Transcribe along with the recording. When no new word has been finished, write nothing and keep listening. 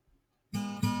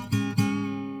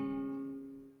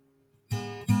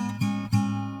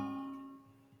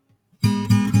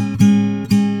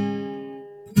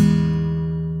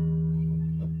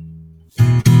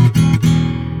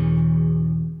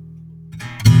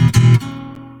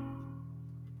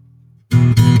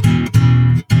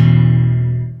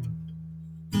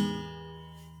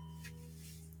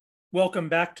Welcome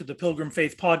back to the Pilgrim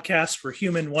Faith Podcast, where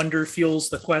human wonder fuels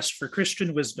the quest for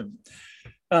Christian wisdom.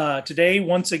 Today,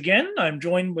 once again, I'm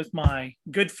joined with my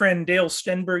good friend Dale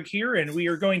Stenberg here, and we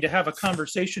are going to have a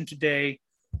conversation today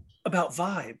about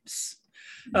vibes.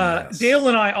 Yes. Dale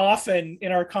and I often,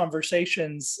 in our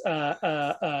conversations,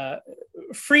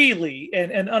 freely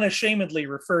and unashamedly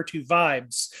refer to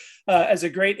vibes as a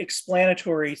great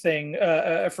explanatory thing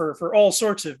for all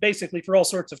sorts of, basically for all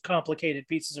sorts of complicated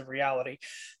pieces of reality.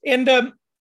 And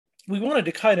we wanted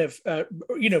to kind of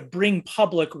bring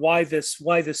public why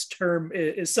this term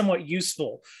is somewhat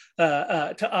useful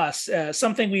to us,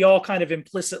 something we all kind of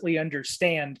implicitly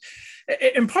understand.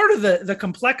 And part of the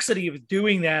complexity of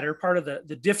doing that, or part of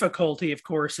the difficulty, of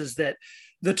course, is that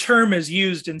the term is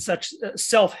used in such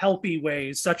self-helpy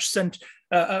ways, such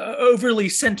overly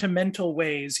sentimental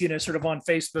ways, sort of on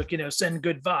Facebook, send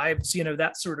good vibes,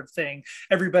 that sort of thing.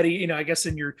 Everybody, I guess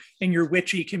in your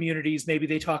witchy communities, maybe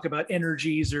they talk about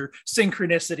energies or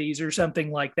synchronicities or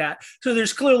something like that. So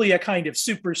there's clearly a kind of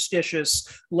superstitious,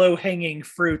 low-hanging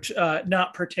fruit,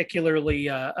 not particularly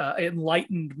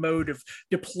enlightened mode of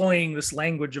deploying this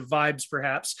language of vibes,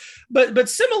 perhaps. But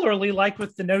similarly, like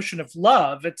with the notion of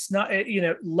love, it's not,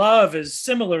 love is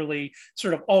similarly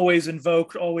sort of always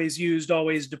invoked, always used,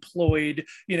 always deployed.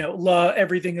 Love,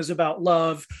 everything is about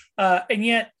love, and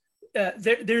yet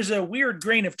there's a weird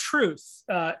grain of truth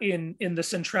in the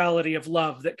centrality of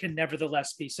love that can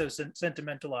nevertheless be so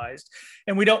sentimentalized,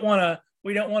 and we don't want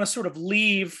to sort of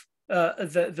leave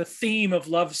the theme of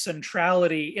love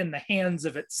centrality in the hands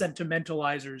of its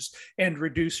sentimentalizers and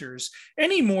reducers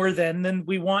any more than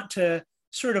we want to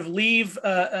sort of leave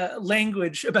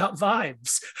language about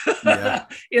vibes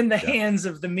in the hands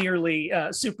of the merely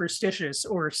superstitious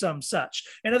or some such.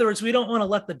 In other words, we don't want to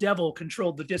let the devil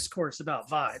control the discourse about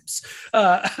vibes.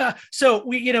 So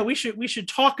we should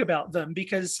talk about them,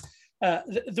 because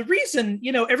the reason,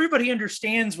 everybody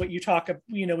understands what you talk,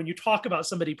 when you talk about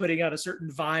somebody putting out a certain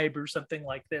vibe or something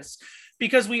like this,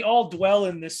 because we all dwell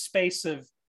in this space of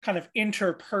kind of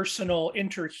interpersonal,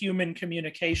 interhuman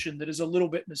communication that is a little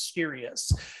bit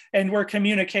mysterious, and where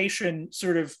communication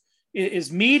sort of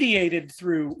is mediated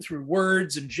through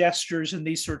words and gestures and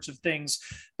these sorts of things,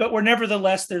 but where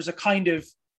nevertheless there's a kind of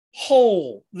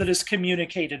whole that is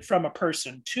communicated from a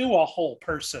person to a whole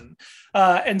person,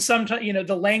 and sometimes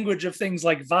the language of things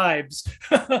like vibes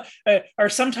are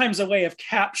sometimes a way of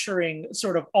capturing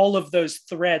sort of all of those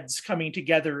threads coming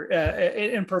together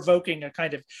and provoking a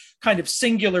kind of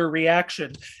singular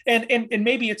reaction. And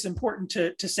maybe it's important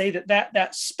to say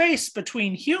that space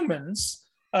between humans,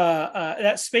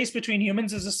 that space between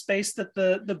humans is a space that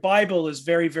the Bible is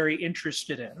very, very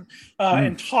interested in,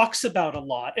 and talks about a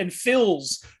lot, and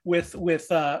fills with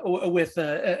the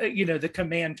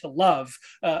command to love,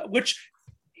 which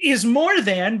is more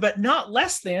than, but not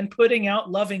less than, putting out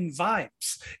loving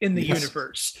vibes in the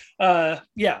universe. And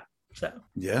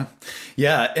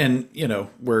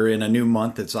we're in a new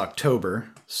month. It's October,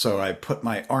 so I put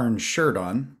my orange shirt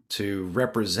on to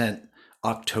represent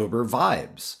October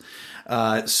vibes.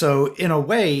 So in a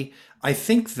way, I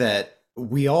think that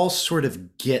we all sort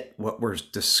of get what we're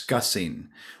discussing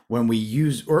when we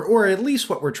use, or at least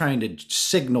what we're trying to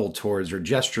signal towards or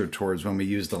gesture towards when we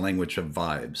use the language of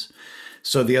vibes.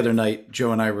 So the other night,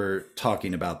 Joe and I were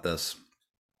talking about this,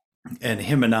 and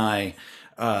him and I,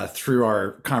 through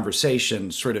our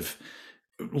conversation, sort of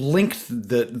linked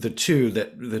the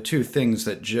two things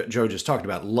that Joe just talked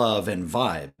about, love and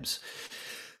vibes.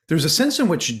 There's a sense in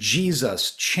which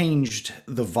Jesus changed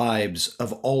the vibes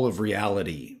of all of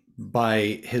reality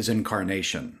by his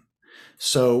incarnation.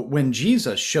 So when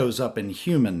Jesus shows up in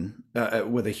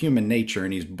with a human nature,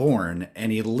 and he's born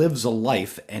and he lives a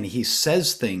life and he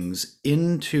says things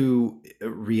into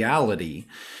reality,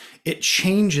 it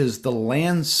changes the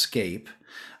landscape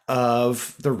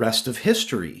of the rest of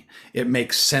history. It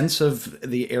makes sense of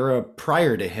the era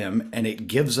prior to him, and it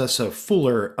gives us a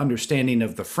fuller understanding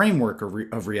of the framework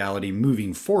of reality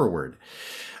moving forward.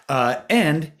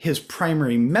 And his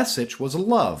primary message was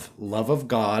love of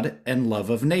God and love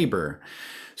of neighbor.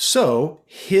 So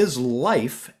his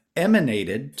life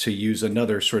emanated, to use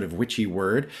another sort of witchy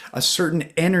word, a certain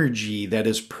energy that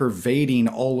is pervading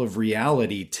all of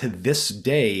reality to this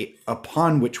day,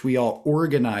 upon which we all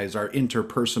organize our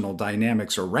interpersonal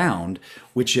dynamics around,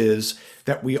 which is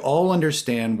that we all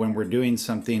understand when we're doing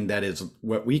something that is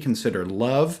what we consider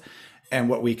love and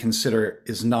what we consider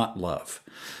is not love.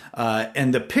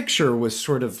 And the picture was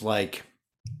sort of like,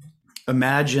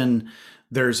 imagine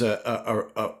there's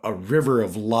a river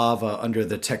of lava under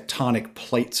the tectonic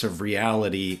plates of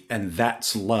reality, and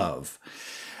that's love.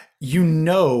 You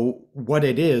know what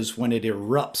it is when it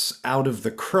erupts out of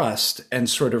the crust and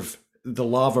sort of the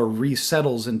lava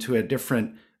resettles into a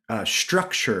different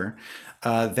structure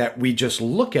that we just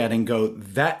look at and go,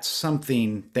 that's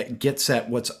something that gets at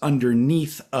what's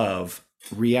underneath of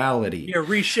reality. You're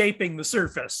reshaping the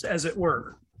surface, as it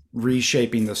were.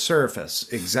 Reshaping the surface,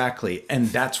 exactly. And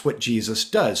that's what Jesus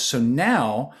does. So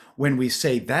now when we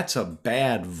say that's a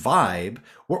bad vibe,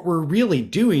 what we're really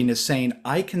doing is saying,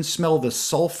 I can smell the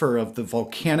sulfur of the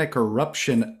volcanic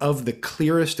eruption of the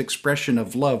clearest expression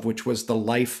of love, which was the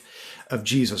life of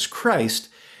Jesus Christ.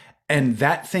 And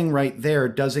that thing right there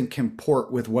doesn't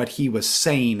comport with what he was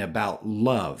saying about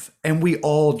love. And we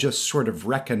all just sort of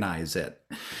recognize it.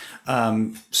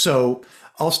 So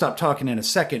I'll stop talking in a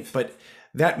second, but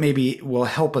that maybe will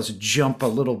help us jump a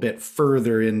little bit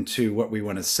further into what we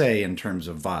want to say in terms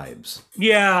of vibes.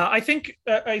 Yeah, I think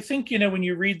when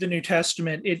you read the New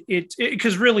Testament, it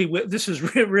because really this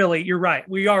is really, you're right.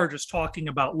 We are just talking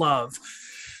about love,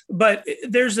 but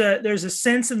there's a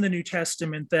sense in the New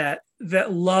Testament that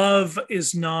love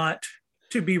is not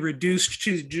to be reduced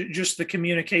to just the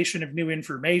communication of new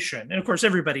information. And of course,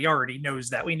 everybody already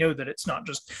knows that. We know that it's not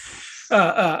just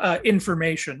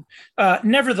information.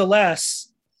 Nevertheless,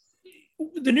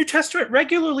 the New Testament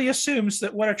regularly assumes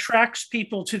that what attracts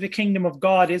people to the kingdom of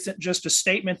God isn't just a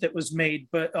statement that was made,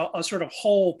 but a sort of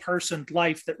whole personed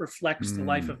life that reflects the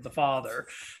life of the Father.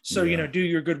 So, do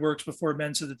your good works before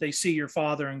men so that they see your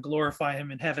Father and glorify him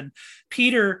in heaven.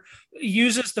 Peter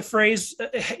uses the phrase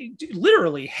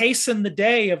literally, hasten the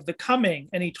day of the coming.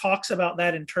 And he talks about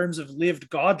that in terms of lived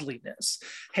godliness,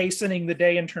 hastening the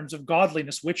day in terms of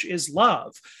godliness, which is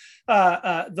love.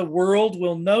 The world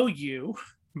will know you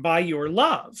by your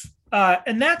love.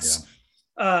 And that's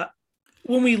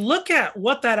when we look at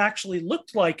what that actually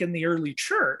looked like in the early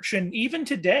church, and even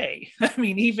today,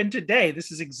 this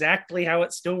is exactly how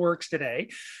it still works today.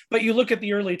 But you look at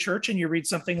the early church and you read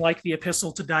something like the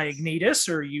Epistle to Diognetus,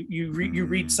 or you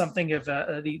read something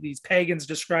of these pagans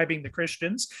describing the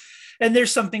Christians. And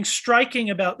there's something striking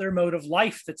about their mode of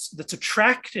life that's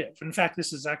attractive. In fact,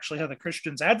 this is actually how the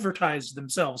Christians advertised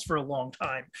themselves for a long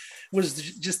time, was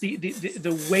just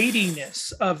the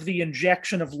weightiness of the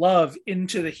injection of love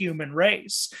into the human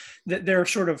race. That they're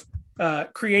sort of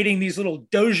creating these little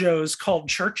dojos called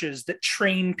churches that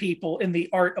train people in the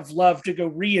art of love to go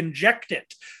re-inject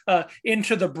it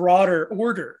into the broader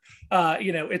order.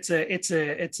 It's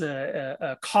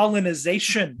a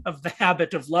colonization of the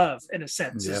habit of love, in a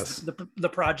sense. Yes. Is the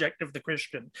project of the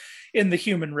Christian in the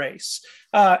human race.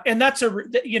 And that's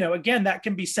again, that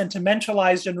can be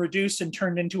sentimentalized and reduced and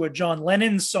turned into a John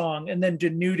Lennon song and then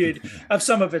denuded of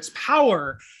some of its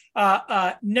power.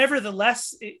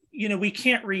 Nevertheless, we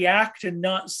can't react and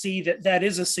not see that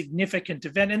is a significant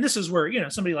event. And this is where,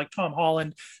 somebody like Tom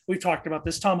Holland, we've talked about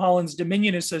this, Tom Holland's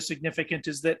Dominion is so significant,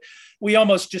 is that we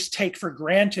almost just take for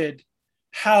granted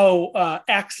how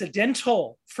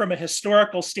accidental from a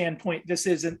historical standpoint this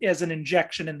is as an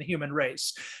injection in the human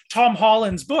race. Tom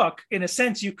Holland's book, in a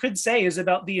sense, you could say, is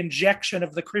about the injection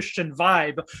of the Christian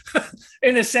vibe,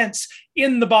 in a sense,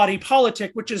 in the body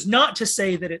politic, which is not to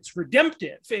say that it's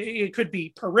redemptive. It could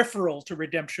be peripheral to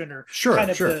redemption, or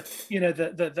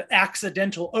the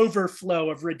accidental overflow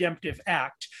of redemptive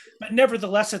act. But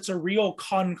nevertheless, it's a real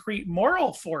concrete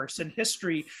moral force in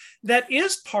history that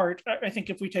is part, I think,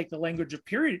 if we take the language of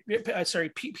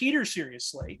Peter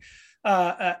seriously,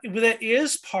 that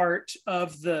is part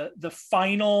of the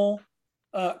final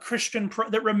Christian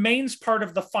that remains part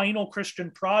of the final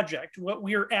Christian project. What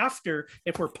we're after,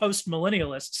 if we're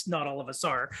post-millennialists, not all of us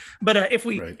are, but if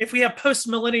we have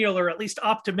post-millennial or at least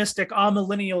optimistic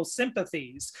amillennial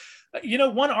sympathies,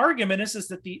 one argument is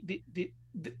that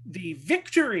the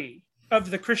victory of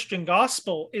the Christian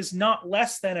gospel is not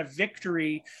less than a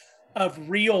victory of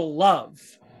real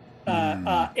love,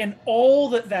 and all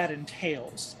that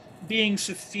entails, being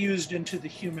suffused into the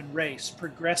human race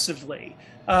progressively.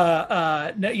 We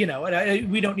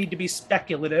don't need to be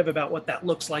speculative about what that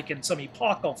looks like in some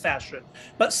epochal fashion,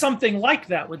 but something like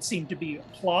that would seem to be a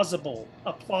plausible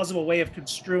way of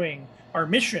construing our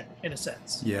mission, in a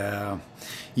sense. Yeah.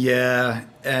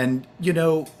 And,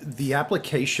 the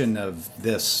application of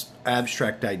this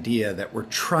abstract idea that we're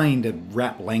trying to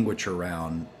wrap language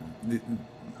around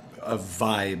of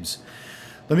vibes,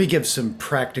 let me give some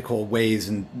practical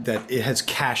ways that it has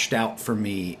cashed out for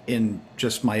me in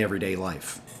just my everyday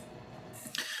life.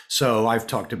 So I've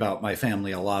talked about my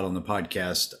family a lot on the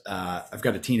podcast. I've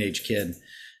got a teenage kid,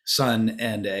 son,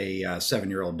 and a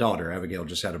 7-year-old daughter. Abigail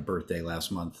just had a birthday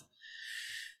last month.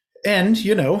 And,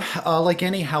 like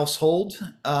any household,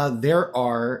 there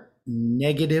are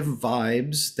negative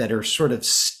vibes that are sort of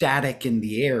static in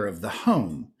the air of the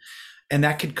home. And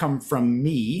that could come from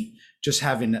me just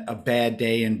having a bad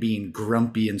day and being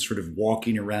grumpy and sort of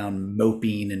walking around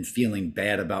moping and feeling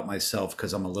bad about myself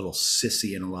because I'm a little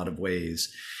sissy in a lot of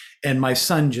ways. And my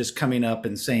son just coming up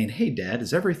and saying, "Hey, Dad,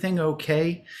 is everything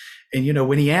okay?" And,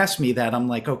 when he asked me that, I'm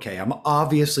like, okay, I'm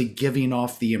obviously giving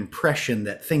off the impression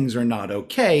that things are not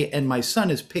okay. And my son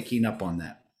is picking up on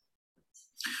that.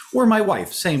 Or my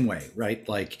wife, same way, right?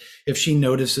 Like if she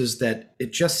notices that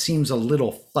it just seems a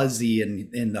little fuzzy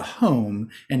in the home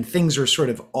and things are sort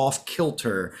of off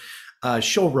kilter,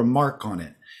 she'll remark on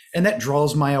it. And that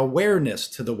draws my awareness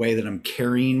to the way that I'm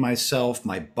carrying myself,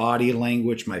 my body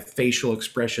language, my facial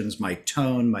expressions, my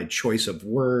tone, my choice of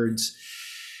words.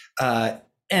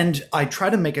 And I try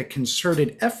to make a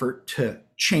concerted effort to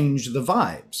change the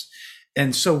vibes.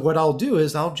 And so what I'll do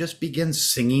is I'll just begin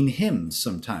singing hymns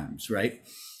sometimes, right?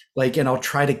 And I'll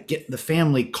try to get the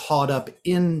family caught up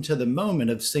into the moment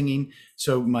of singing.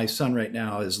 So my son right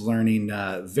now is learning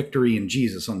Victory in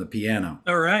Jesus on the piano.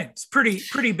 All right. It's pretty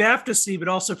Baptisty, but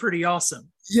also pretty awesome.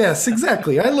 Yes,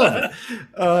 exactly. I love it.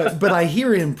 But I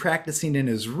hear him practicing in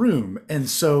his room. And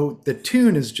so the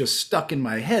tune is just stuck in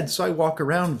my head. So I walk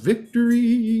around, Victory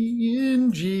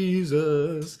in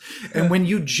Jesus. And when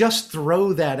you just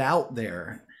throw that out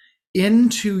there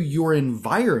into your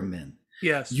environment,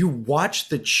 yes, you watch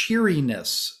the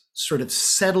cheeriness sort of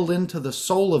settle into the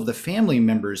soul of the family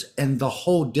members, and the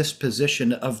whole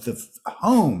disposition of the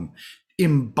home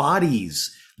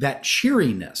embodies that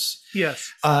cheeriness.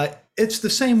 Yes. It's the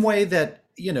same way that,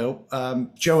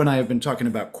 Joe and I have been talking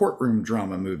about courtroom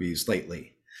drama movies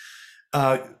lately.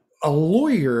 A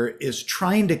lawyer is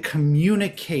trying to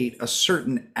communicate a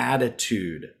certain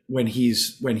attitude when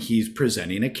he's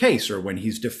presenting a case or when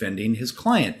he's defending his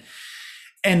client.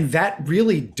 And that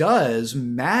really does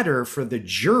matter for the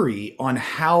jury on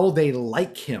how they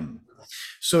like him.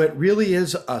 So it really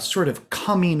is a sort of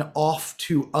coming off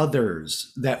to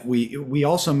others that we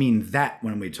also mean that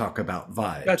when we talk about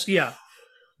vibes. Yeah.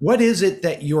 What is it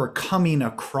that you're coming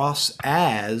across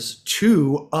as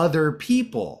to other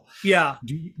people? Yeah.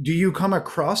 Do you come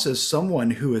across as someone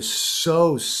who is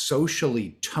so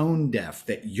socially tone deaf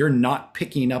that you're not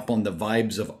picking up on the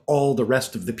vibes of all the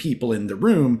rest of the people in the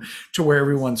room, to where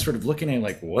everyone's sort of looking at you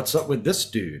like, what's up with this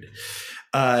dude?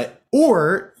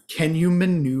 Or can you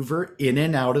maneuver in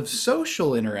and out of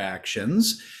social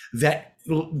interactions that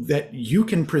you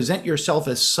can present yourself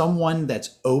as someone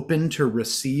that's open to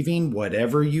receiving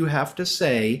whatever you have to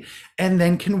say, and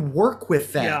then can work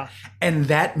with that? Yeah. And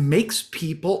that makes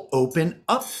people open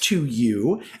up to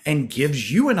you and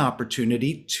gives you an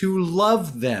opportunity to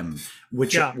love them,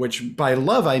 which by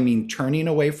love, I mean turning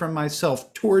away from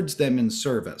myself towards them in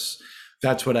service.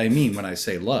 That's what I mean when I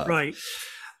say love. Right.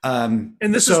 And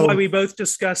this is why we both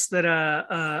discussed that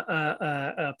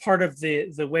part of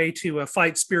the way to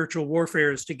fight spiritual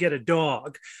warfare is to get a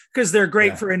dog, because they're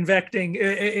great for injecting new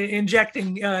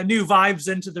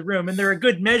vibes into the room, and they're a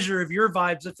good measure of your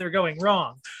vibes if they're going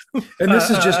wrong. And this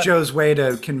is just Joe's way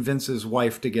to convince his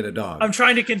wife to get a dog. I'm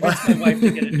trying to convince my wife to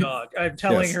get a dog. I'm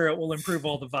telling her it will improve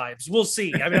all the vibes. We'll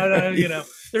see. I mean,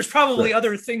 there's probably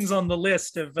other things on the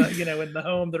list of in the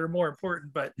home that are more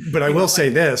important. But I will say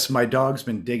this: my dog's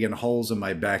been digging holes in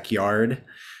my backyard.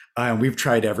 We've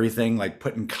tried everything, like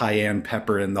putting cayenne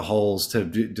pepper in the holes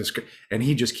and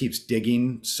he just keeps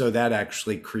digging. So that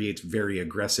actually creates very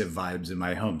aggressive vibes in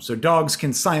my home. So dogs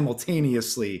can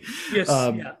simultaneously. Yes.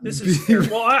 This is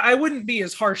well, I wouldn't be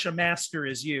as harsh a master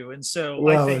as you. And so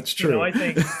I think, that's true. I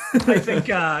think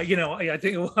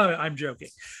I'm joking.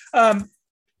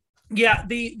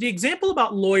 The example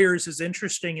about lawyers is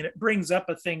interesting, and it brings up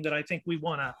a thing that I think we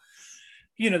want to,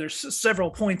 there's several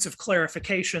points of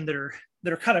clarification that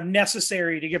are kind of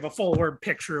necessary to give a full-word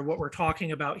picture of what we're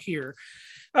talking about here.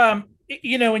 When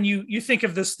you think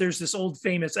of this, there's this old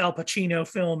famous Al Pacino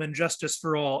film, Injustice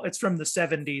for All. It's from the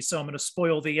 70s, so I'm going to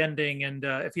spoil the ending. And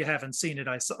if you haven't seen it,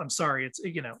 I'm sorry. It's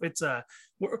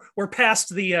we're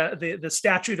past the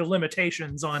statute of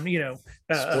limitations on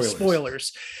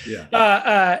spoilers.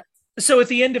 Yeah. So at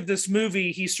the end of this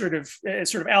movie, he's sort of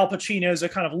Al Pacino is a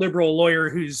kind of liberal lawyer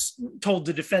who's told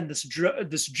to defend this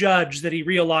judge that he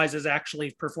realizes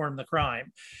actually performed the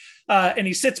crime. And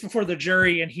he sits before the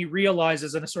jury, and he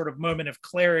realizes in a sort of moment of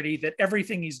clarity that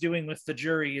everything he's doing with the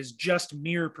jury is just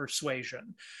mere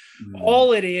persuasion.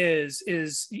 All it is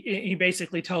he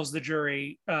basically tells the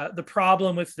jury, the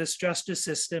problem with this justice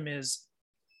system is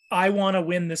I want to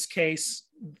win this case.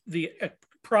 The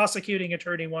prosecuting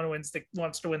attorney wants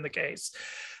to win the case.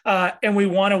 And we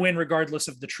want to win regardless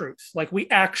of the truth. Like, we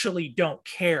actually don't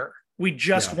care. We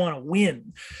just want to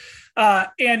win.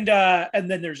 And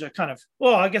then there's a kind of,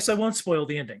 well, I guess I won't spoil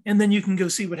the ending, and then you can go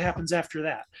see what happens after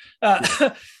that.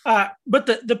 But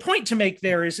the point to make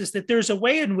there is that there's a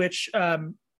way in which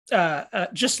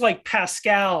just like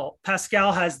Pascal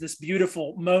has this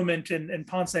beautiful moment in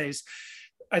Ponce's,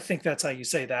 I think that's how you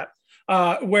say that,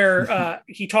 where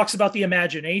he talks about the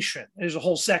imagination. There's a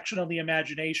whole section on the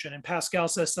imagination, and Pascal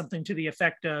says something to the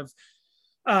effect of,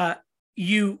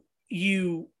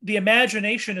 the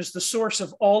imagination is the source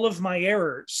of all of my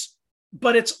errors,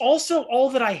 but it's also all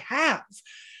that I have.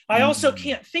 I also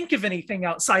can't think of anything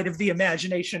outside of the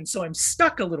imagination, so I'm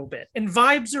stuck a little bit. And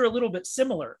vibes are a little bit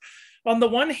similar. On the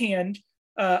one hand,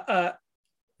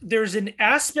 there's an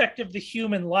aspect of the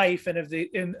human life and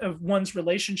of one's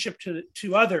relationship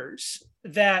to others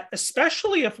that,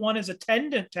 especially if one is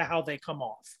attendant to how they come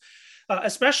off,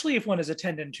 especially if one is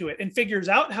attendant to it and figures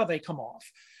out how they come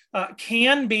off,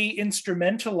 can be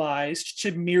instrumentalized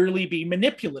to merely be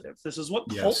manipulative. This is what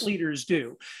cult leaders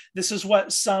do. This is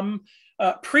what some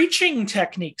preaching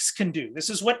techniques can do. This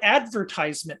is what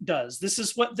advertisement does. This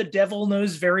is what the devil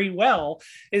knows very well,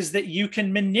 is that you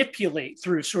can manipulate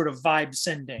through sort of vibe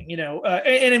sending,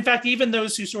 and in fact, even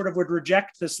those who sort of would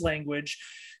reject this language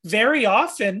very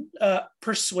often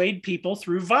persuade people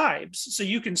through vibes. So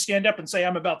you can stand up and say,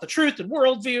 I'm about the truth and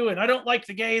worldview, and I don't like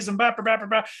the gays, and blah, blah, blah, blah,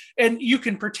 blah. And you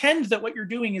can pretend that what you're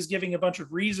doing is giving a bunch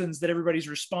of reasons that everybody's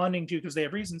responding to because they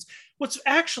have reasons. What's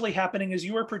actually happening is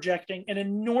you are projecting an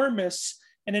enormous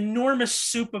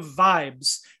soup of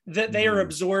vibes that they are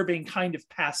absorbing kind of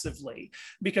passively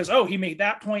because, oh, he made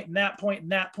that point and that point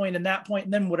and that point and that point,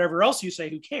 and then whatever else you say,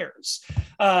 who cares?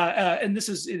 And it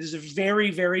is a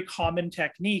very, very common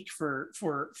technique for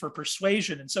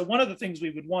persuasion. And so one of the things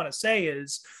we would want to say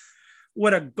is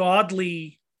what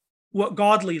godly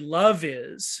love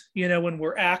is, when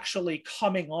we're actually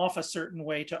coming off a certain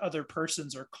way to other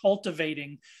persons or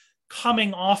cultivating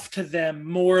coming off to them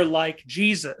more like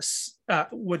Jesus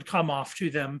would come off to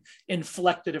them,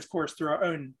 inflected, of course, through our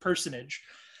own personage.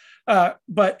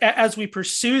 But as we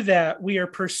pursue that, we are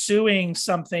pursuing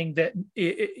something that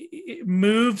it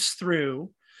moves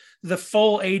through the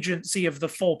full agency of the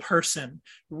full person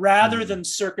rather than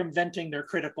circumventing their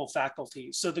critical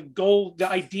faculties. So the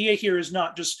idea here is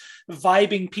not just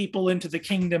vibing people into the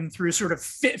kingdom through sort of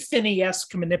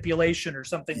Finney-esque manipulation or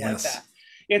something like that.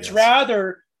 It's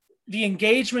rather the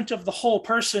engagement of the whole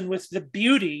person with the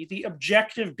beauty, the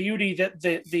objective beauty that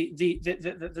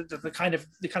the kind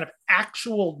of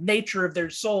actual nature of their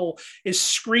soul is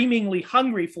screamingly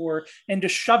hungry for, and to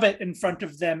shove it in front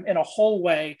of them in a whole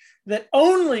way that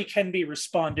only can be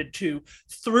responded to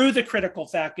through the critical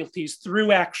faculties,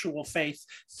 through actual faith,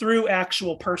 through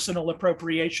actual personal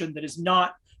appropriation that is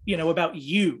not about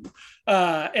you.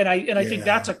 And I think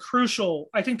that's a crucial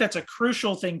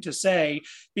thing to say,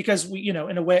 because we,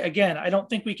 in a way, again, I don't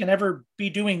think we can ever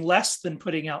be doing less than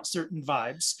putting out certain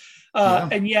vibes.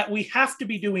 And yet we have to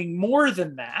be doing more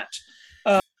than that.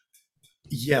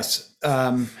 Yes,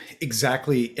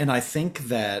 exactly. And I think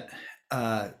that,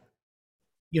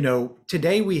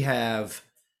 today we have,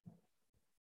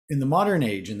 in the modern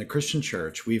age, in the Christian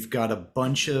church, we've got a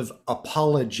bunch of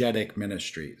apologetic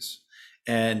ministries.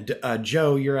 And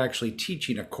Joe, you're actually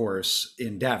teaching a course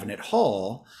in Davenant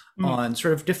Hall on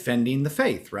sort of defending the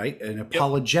faith, right? An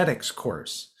apologetics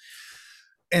course.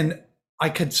 And I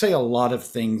could say a lot of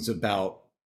things about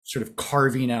sort of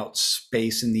carving out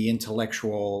space in the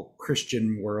intellectual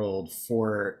Christian world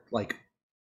for like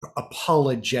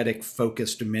apologetic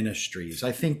focused ministries.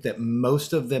 I think that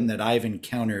most of them that I've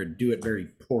encountered do it very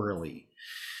poorly.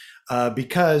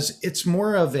 Because it's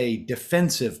more of a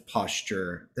defensive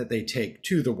posture that they take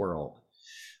to the world.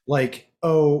 Like,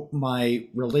 oh, my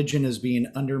religion is being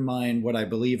undermined, what I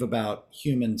believe about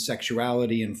human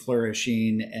sexuality and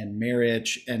flourishing and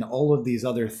marriage and all of these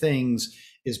other things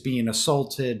is being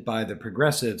assaulted by the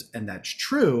progressives, and that's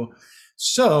true.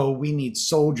 So we need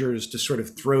soldiers to sort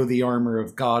of throw the armor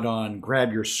of God on,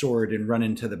 grab your sword and run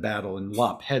into the battle and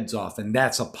lop heads off, and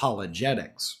that's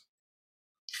apologetics.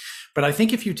 But I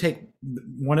think if you take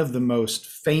one of the most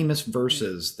famous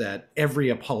verses that every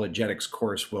apologetics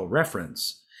course will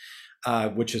reference,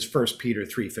 which is 1 Peter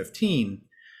 3:15,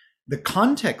 the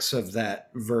context of that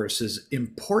verse is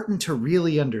important to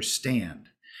really understand.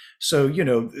 So,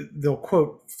 they'll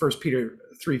quote 1 Peter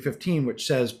 3:15, which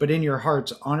says, "But in your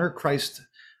hearts, honor Christ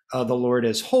the Lord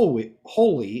as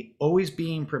holy, always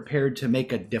being prepared to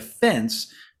make a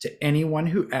defense to anyone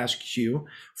who asks you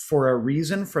for a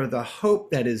reason for the hope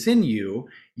that is in you,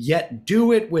 yet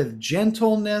do it with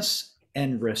gentleness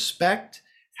and respect,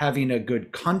 having a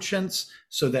good conscience,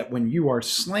 so that when you are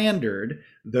slandered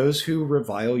those who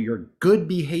revile your good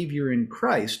behavior in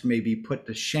Christ may be put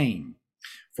to shame.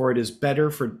 For it is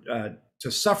better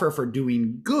to suffer for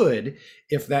doing good,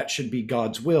 if that should be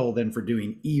God's will, than for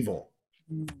doing evil.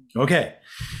 Okay,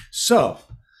 so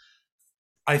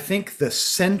I think the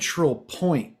central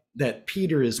point that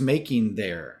Peter is making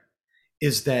there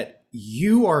is that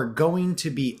you are going to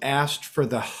be asked for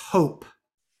the hope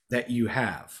that you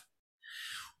have.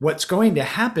 What's going to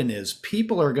happen is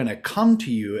people are going to come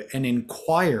to you and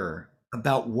inquire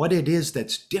about what it is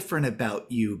that's different about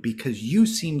you, because you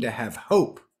seem to have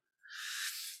hope.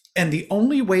 And the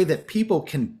only way that people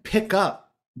can pick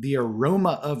up the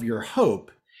aroma of your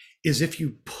hope is if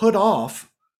you put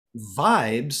off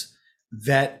vibes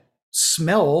that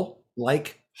smell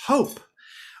like hope,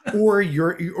 or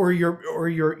you're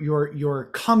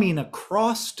coming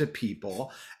across to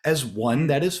people as one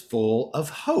that is full of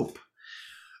hope.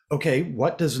 Okay,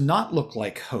 what does not look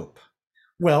like hope?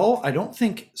 Well, I don't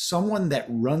think someone that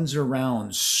runs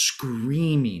around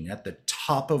screaming at the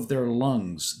top of their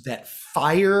lungs that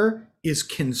fire is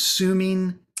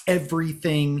consuming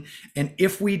everything, and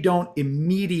if we don't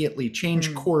immediately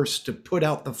change course to put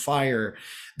out the fire,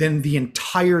 then the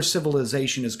entire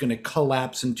civilization is going to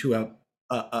collapse into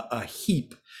a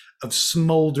heap of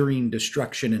smoldering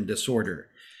destruction and disorder.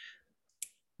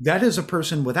 That is a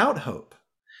person without hope.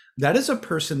 That is a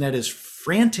person that is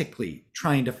frantically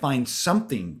trying to find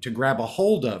something to grab a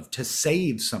hold of to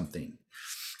save something.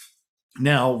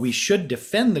 Now, we should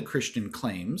defend the Christian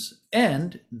claims,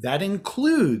 and that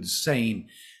includes saying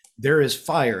there is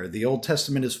fire. The Old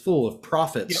Testament is full of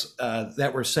prophets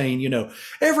that were saying,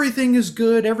 everything is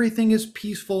good, everything is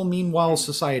peaceful. Meanwhile,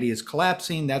 society is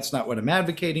collapsing. That's not what I'm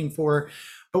advocating for.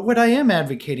 But what I am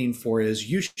advocating for is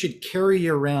you should carry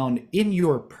around in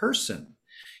your person,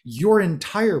 your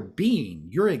entire being,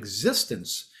 your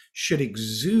existence should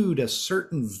exude a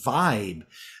certain vibe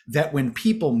that when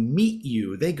people meet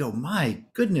you, they go, my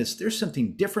goodness, there's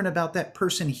something different about that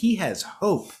person. He has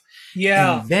hope.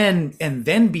 Yeah. And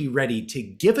then be ready to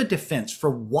give a defense for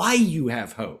why you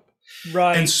have hope.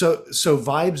 Right. And so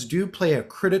vibes do play a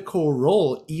critical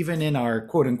role even in our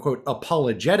quote unquote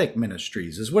apologetic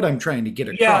ministries, is what I'm trying to get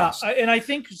across. Yeah. And I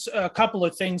think a couple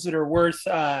of things that are worth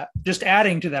just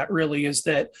adding to that really is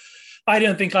that I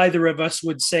don't think either of us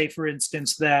would say, for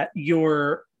instance, that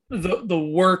the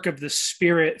work of the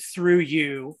Spirit through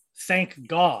you, thank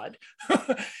God,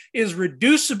 is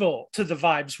reducible to the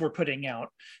vibes we're putting out.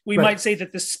 We might say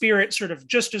that the Spirit sort of,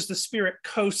 just as the Spirit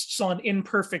coasts on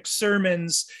imperfect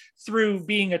sermons through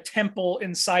being a temple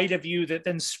inside of you that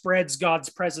then spreads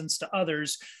God's presence to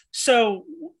others. So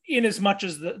in as much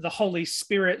as the Holy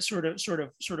Spirit sort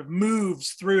of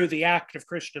moves through the act of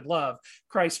Christian love,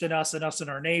 Christ in us and us in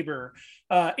our neighbor,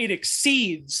 it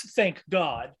exceeds, thank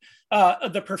God,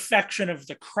 the perfection of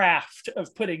the craft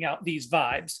of putting out these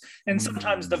vibes. And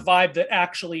sometimes the vibe that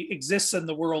actually exists in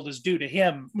the world is due to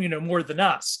him, more than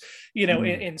us,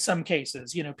 in some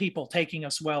cases, people taking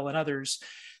us well and others.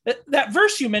 That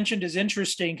verse you mentioned is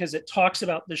interesting because it talks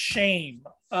about the shame.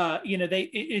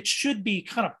 It should be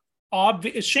kind of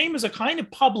obvious. Shame is a kind of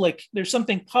public. There's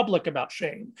something public about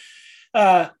shame.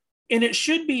 And it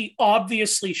should be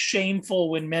obviously shameful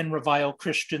when men revile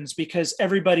Christians, because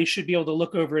everybody should be able to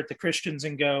look over at the Christians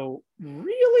and go,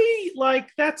 really? Like,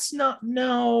 that's not,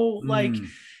 no, like,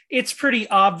 it's pretty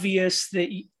obvious that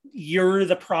you're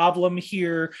the problem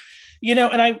here,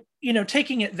 and I,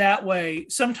 taking it that way,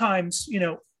 sometimes,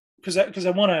 because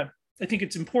I think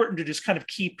it's important to just kind of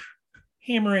keep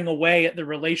hammering away at the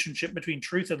relationship between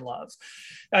truth and love.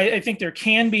 I think there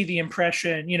can be the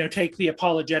impression, take the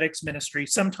apologetics ministry.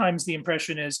 Sometimes the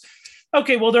impression is,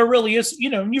 okay, well, there really is,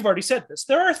 and you've already said this,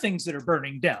 there are things that are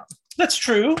burning down. That's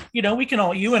true. We can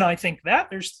all, you and I think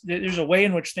that there's a way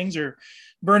in which things are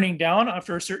burning down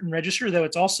after a certain register, though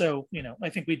it's also, I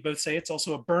think we'd both say it's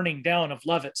also a burning down of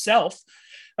love itself.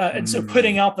 And so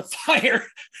putting out the fire,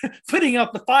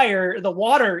 the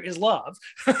water is love,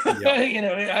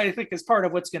 I think is part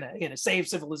of what's going to, save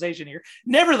civilization here.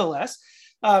 Nevertheless,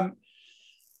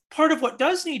 part of what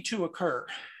does need to occur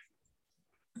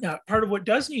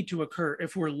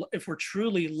if we're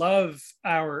truly love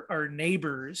our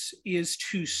neighbors is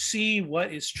to see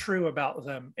what is true about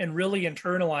them and really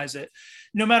internalize it,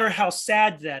 no matter how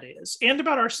sad that is, and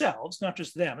about ourselves, not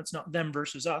just them. It's not them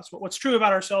versus us, but what's true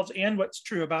about ourselves and what's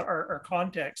true about our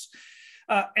context,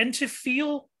 and to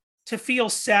feel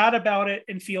sad about it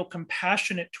and feel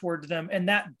compassionate toward them. And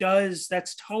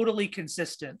that's totally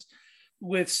consistent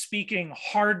with speaking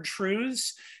hard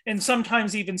truths, and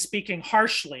sometimes even speaking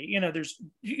harshly. There's,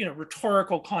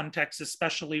 rhetorical contexts,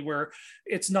 especially where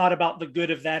it's not about the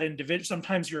good of that individual.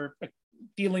 Sometimes you're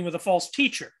dealing with a false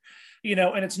teacher.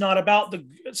 and it's not about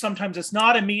sometimes it's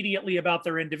not immediately about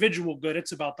their individual good,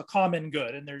 it's about the common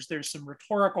good. And there's some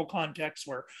rhetorical context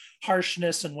where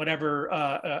harshness and whatever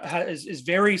is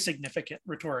very significant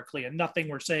rhetorically, and nothing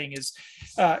we're saying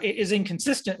is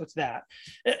inconsistent with that.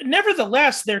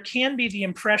 Nevertheless, there can be the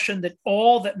impression that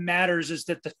all that matters is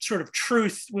that the sort of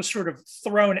truth was sort of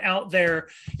thrown out there,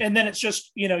 and then it's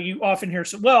just, you often hear,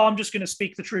 well, I'm just going to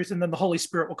speak the truth, and then the Holy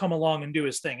Spirit will come along and do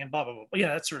his thing, and blah blah blah,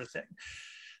 that sort of thing.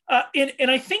 And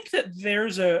I think that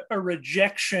there's a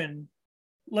rejection.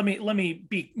 Let me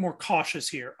be more cautious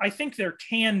here. I think there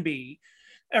can be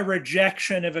a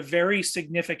rejection of a very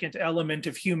significant element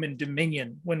of human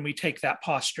dominion when we take that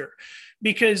posture,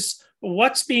 because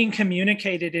what's being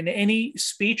communicated in any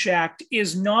speech act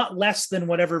is not less than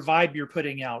whatever vibe you're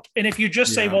putting out. And if you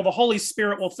just say, well, the Holy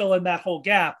Spirit will fill in that whole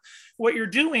gap, what you're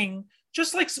doing,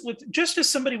 just as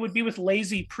somebody would be with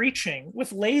lazy preaching,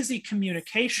 with lazy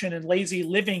communication and lazy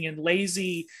living and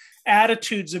lazy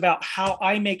attitudes about how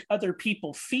I make other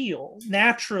people feel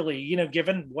naturally,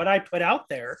 given what I put out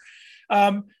there,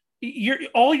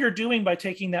 you're doing by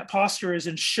taking that posture is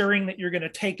ensuring that you're going to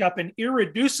take up an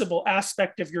irreducible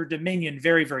aspect of your dominion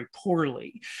very, very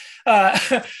poorly.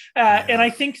 And I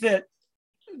think that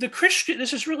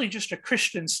this is really just a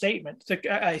Christian statement.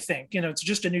 I think, it's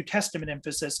just a New Testament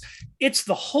emphasis. It's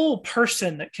the whole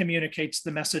person that communicates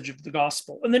the message of the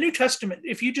gospel. And the New Testament,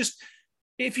 if you just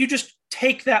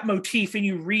take that motif and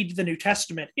you read the New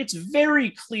Testament, it's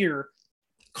very clear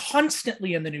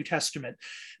constantly in the New Testament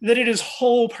that it is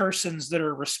whole persons that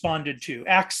are responded to.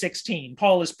 Acts 16,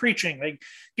 Paul is preaching,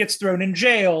 gets thrown in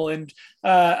jail, and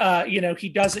he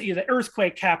does it. The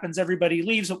earthquake happens, everybody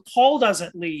leaves, but Paul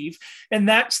doesn't leave, and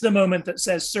that's the moment that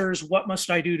says, "Sirs, what must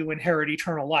I do to inherit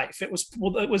eternal life?" It was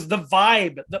the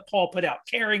vibe that Paul put out,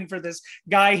 caring for this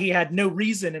guy he had no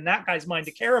reason in that guy's mind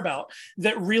to care about,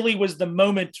 that really was the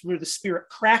moment where the Spirit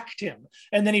cracked him,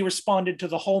 and then he responded to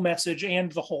the whole message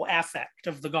and the whole affect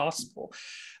of the gospel.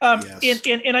 Yes.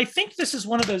 And I think this is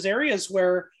one of those areas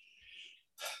where,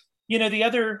 the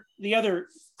other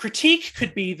critique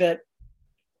could be that,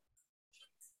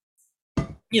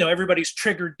 everybody's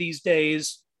triggered these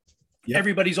days. Yep.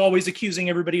 Everybody's always accusing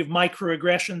everybody of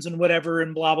microaggressions and whatever,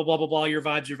 and blah, blah, blah, blah, blah, your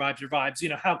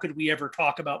vibes. How could we ever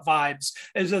talk about vibes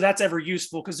as though that's ever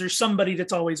useful? Because there's somebody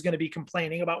that's always going to be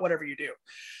complaining about whatever you do.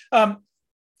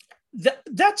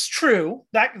 That's true.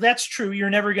 That's true. You're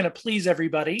never going to please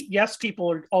everybody. Yes,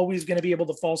 people are always going to be able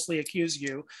to falsely accuse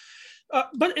you.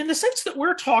 But in the sense that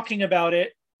we're talking about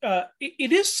it,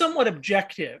 it is somewhat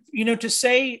objective, to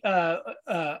say,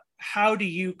 how do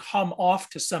you come off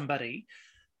to somebody?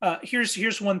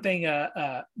 Here's one thing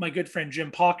my good friend Jim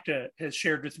Pachta has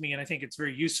shared with me, and I think it's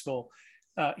very useful.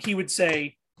 He would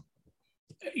say,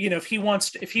 if he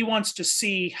wants to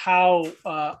see how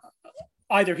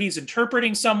either he's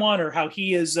interpreting someone or how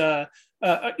he is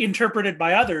interpreted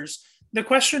by others, the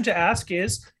question to ask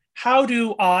is, how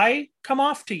do I come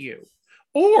off to you?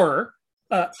 Or,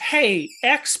 hey,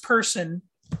 X person,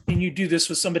 and you do this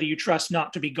with somebody you trust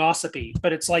not to be gossipy,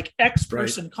 but it's like X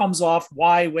person comes off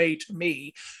Y way to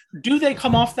me. Do they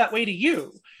come off that way to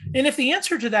you? And if the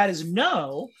answer to that is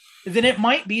no, then it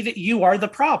might be that you are the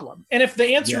problem. And if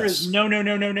the answer is no,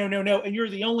 and you're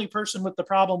the only person with the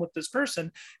problem with this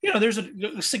person, there's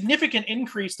a significant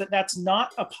increase that's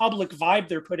not a public vibe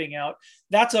they're putting out.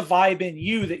 That's a vibe in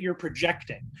you that you're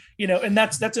projecting, and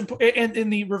that's important.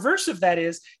 And the reverse of that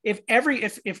is if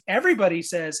everybody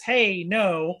says, hey,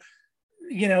 no,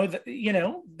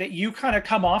 that you kind of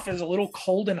come off as a little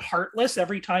cold and heartless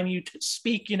every time you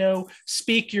speak your,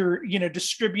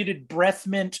 distributed breath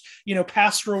mint,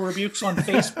 pastoral rebukes on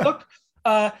Facebook.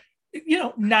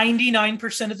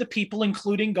 99% of the people,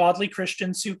 including godly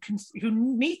Christians who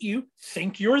meet you,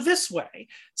 think you're this way.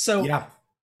 So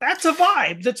that's a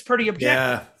vibe that's pretty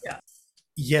objective. Yeah.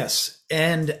 Yes.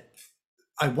 And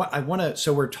I want to,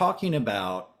 so we're talking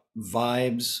about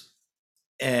vibes,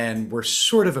 and we're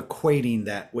sort of equating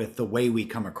that with the way we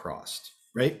come across,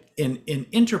 right? In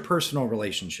interpersonal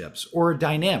relationships or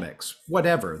dynamics,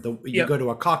 whatever. You go to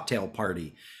a cocktail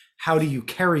party. How do you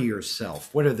carry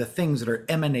yourself? What are the things that are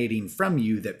emanating from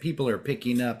you that people are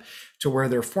picking up to where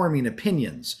they're forming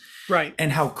opinions? Right.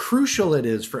 And how crucial it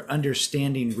is for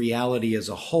understanding reality as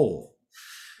a whole.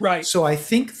 Right. So I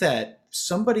think that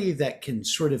somebody that can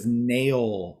sort of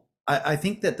I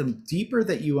think that the deeper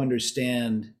that you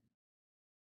understand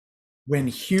when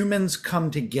humans come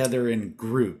together in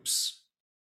groups,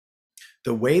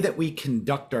 the way that we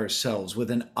conduct ourselves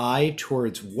with an eye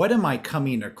towards what am I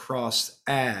coming across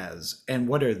as and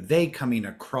what are they coming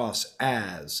across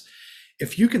as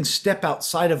if you can step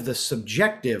outside of the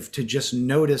subjective to just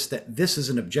notice that this is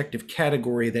an objective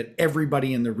category that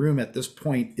everybody in the room at this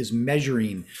point is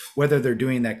measuring, whether they're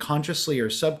doing that consciously or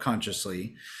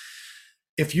subconsciously,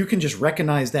 if you can just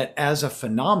recognize that as a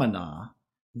phenomena,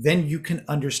 then you can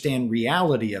understand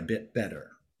reality a bit better.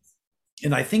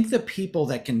 And I think the people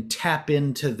that can tap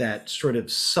into that sort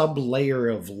of sub-layer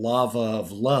of lava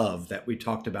of love that we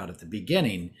talked about at the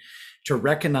beginning, to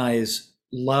recognize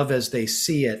love as they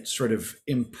see it, sort of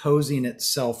imposing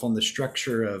itself on the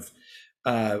structure of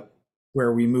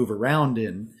where we move around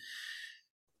in,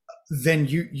 then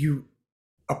you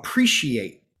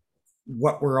appreciate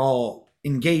what we're all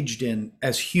engaged in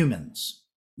as humans.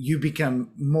 You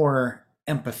become more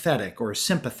empathetic or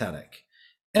sympathetic.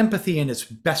 Empathy in its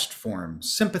best form,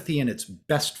 sympathy in its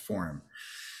best form.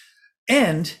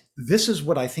 And this is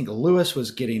what I think Lewis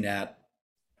was getting at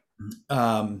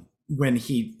when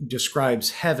he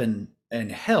describes heaven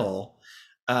and hell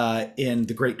in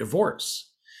The Great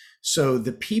Divorce. So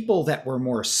the people that were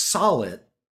more solid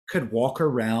could walk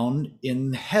around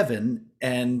in heaven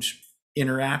and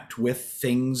interact with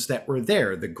things that were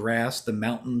there, the grass, the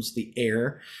mountains, the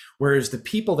air, whereas the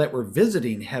people that were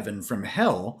visiting heaven from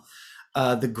hell,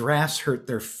 the grass hurt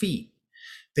their feet.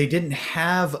 They didn't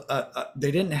have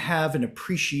an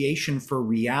appreciation for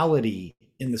reality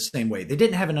in the same way. They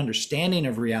didn't have an understanding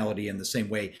of reality in the same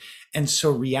way, and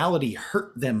so reality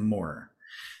hurt them more.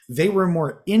 They were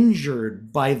more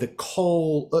injured by the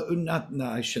cold.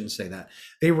 I shouldn't say that.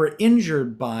 They were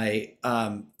injured by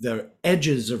the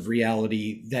edges of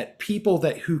reality that people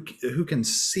that who can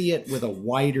see it with a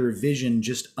wider vision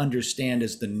just understand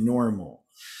as the normal.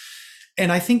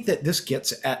 And I think that this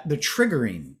gets at the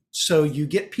triggering. So you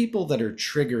get people that are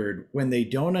triggered when they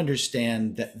don't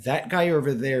understand that that guy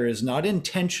over there is not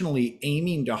intentionally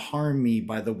aiming to harm me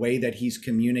by the way that he's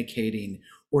communicating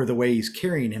or the way he's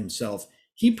carrying himself.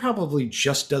 He probably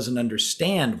just doesn't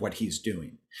understand what he's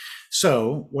doing.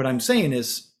 So what I'm saying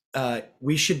is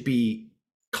we should be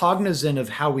cognizant of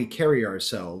how we carry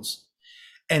ourselves.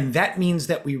 And that means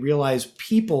that we realize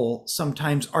people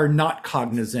sometimes are not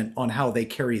cognizant on how they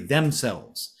carry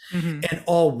themselves. Mm-hmm. And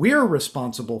all we're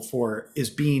responsible for is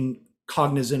being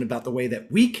cognizant about the way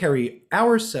that we carry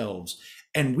ourselves.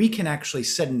 And we can actually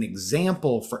set an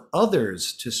example for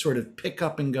others to sort of pick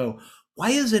up and go,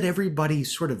 why is it everybody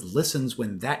sort of listens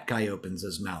when that guy opens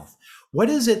his mouth? What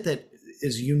is it that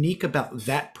is unique about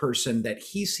that person that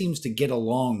he seems to get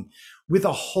along with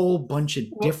a whole bunch of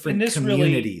different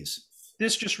communities?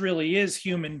 This just really is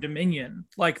human dominion.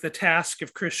 Like the task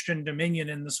of Christian dominion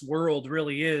in this world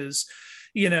really is,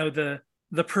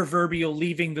 the proverbial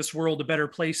leaving this world a better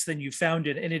place than you found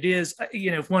it. And it is,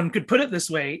 if one could put it this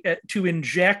way, to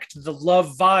inject the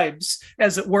love vibes,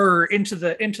 as it were, into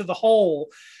the whole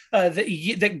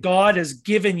that God has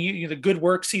given you, the good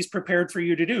works he's prepared for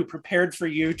you to do, prepared for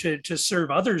you to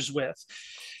serve others with.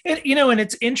 And, and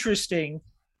it's interesting,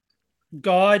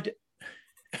 God,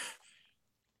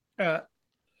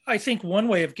 I think one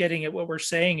way of getting at what we're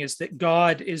saying is that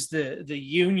God is the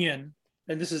union.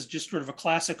 And this is just sort of a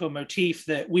classical motif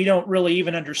that we don't really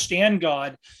even understand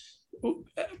God,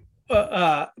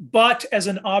 but as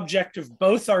an object of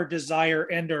both our desire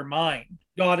and our mind.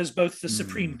 God is both the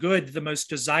supreme good, the most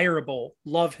desirable,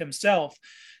 love himself,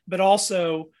 but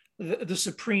also the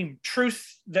supreme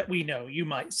truth that we know, you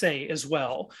might say, as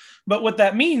well. But what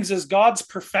that means is God's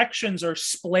perfections are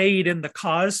splayed in the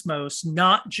cosmos,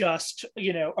 not just,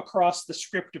 across the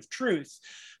script of truth,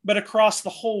 but across the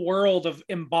whole world of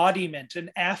embodiment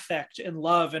and affect and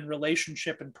love and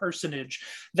relationship and personage.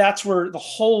 That's where the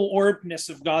whole orbedness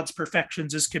of God's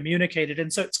perfections is communicated.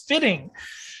 And so it's fitting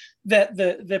that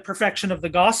the perfection of the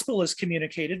gospel is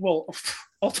communicated, well,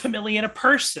 ultimately in a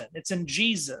person. It's in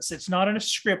Jesus. It's not in a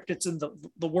script. It's in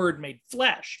the word made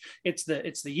flesh. It's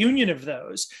the union of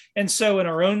those. And so in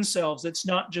our own selves, it's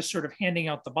not just sort of handing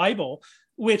out the Bible,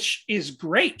 which is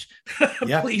great.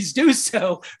 Yeah. Please do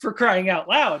so, for crying out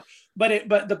loud. But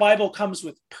the Bible comes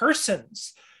with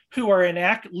persons who are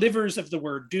livers of the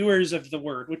word, doers of the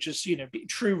word, which is,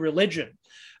 true religion.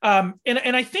 And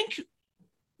I think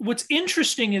what's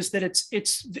interesting is that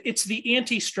it's the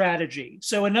anti-strategy.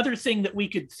 So another thing that we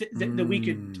could that we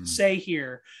could say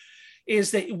here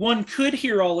is that one could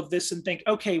hear all of this and think,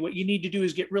 okay, what you need to do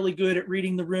is get really good at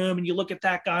reading the room, and you look at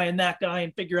that guy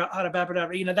and figure out how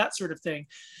to, that sort of thing.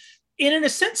 And in a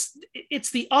sense, it's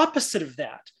the opposite of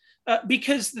that.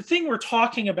 Because the thing we're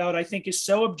talking about, I think, is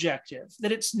so objective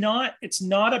that it's not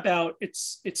about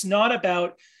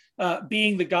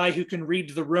being the guy who can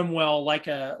read the room well, like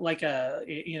a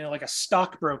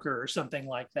stockbroker or something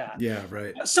like that. Yeah,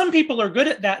 right. Some people are good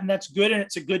at that, and that's good, and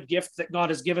it's a good gift that God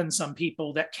has given some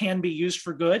people that can be used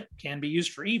for good, can be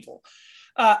used for evil.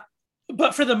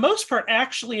 But for the most part,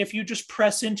 actually, if you just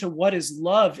press into what is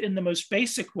love in the most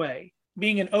basic way,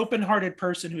 being an open-hearted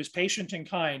person who is patient and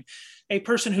kind, a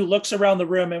person who looks around the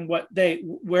room and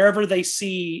wherever they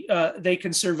see they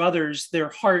can serve others, their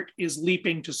heart is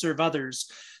leaping to serve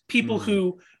others. People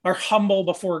who are humble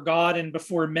before God and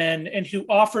before men, and who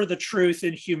offer the truth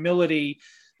in humility,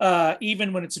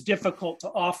 even when it's difficult to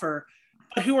offer,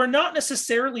 but who are not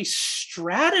necessarily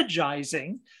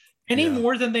strategizing any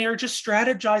more than they are just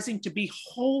strategizing to be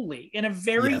holy in a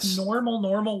very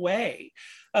normal way.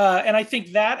 And I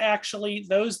think that actually,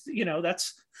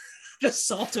 that's the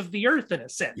salt of the earth in a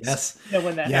sense. Yes.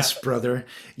 When that happens. Brother.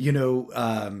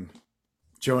 Joe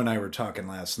and I were talking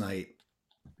last night.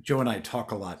 Joe and I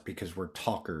talk a lot because we're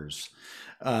talkers.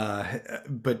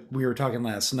 But we were talking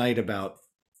last night about,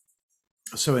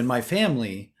 so in my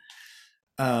family,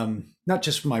 not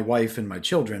just my wife and my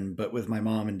children, but with my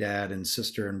mom and dad and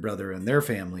sister and brother and their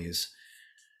families,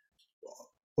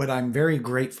 what I'm very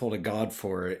grateful to God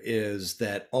for is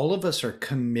that all of us are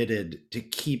committed to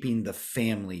keeping the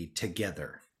family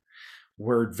together.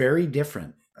 We're very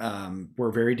different.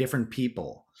 We're very different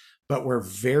people, but we're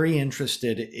very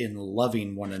interested in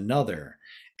loving one another.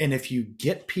 And if you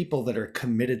get people that are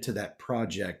committed to that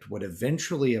project, what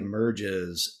eventually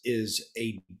emerges is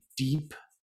a deep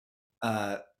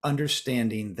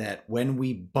understanding that when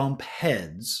we bump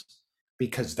heads,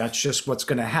 because that's just what's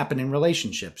going to happen in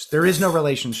relationships, there is no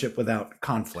relationship without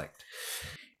conflict.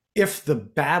 If the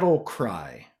battle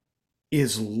cry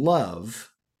is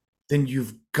love, then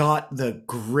you've got the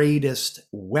greatest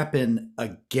weapon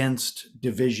against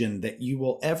division that you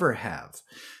will ever have.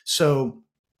 So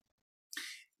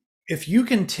if you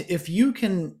can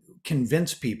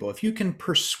convince people, if you can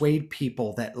persuade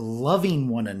people that loving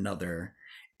one another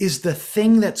is the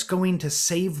thing that's going to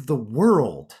save the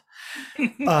world,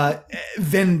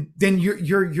 then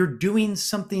you're doing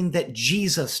something that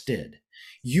Jesus did.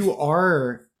 You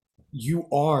are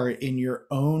in your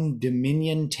own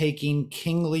dominion taking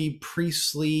kingly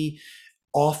priestly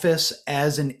office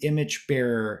as an image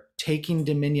bearer, taking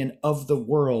dominion of the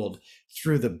world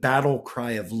through the battle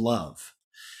cry of love.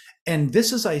 And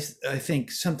this is, I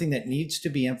think, something that needs to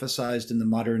be emphasized in the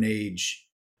modern age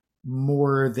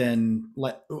more than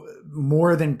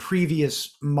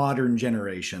previous modern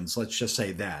generations. Let's just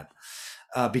say that,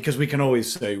 because we can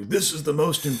always say this is the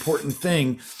most important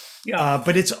thing,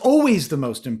 but it's always the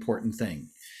most important thing.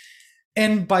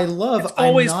 And by love, it's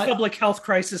always public health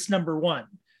crisis number one.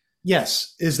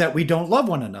 Yes, is that we don't love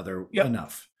one another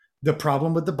enough. The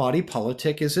problem with the body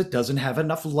politic is it doesn't have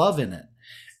enough love in it.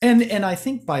 And I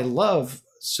think by love,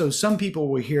 so some people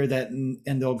will hear that and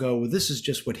they'll go, well, this is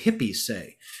just what hippies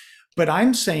say. But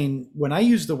I'm saying when I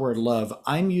use the word love,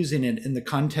 I'm using it in the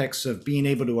context of being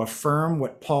able to affirm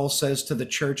what Paul says to the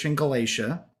church in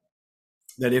Galatia,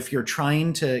 that if you're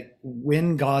trying to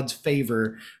win God's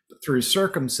favor through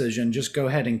circumcision, just go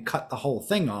ahead and cut the whole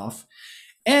thing off.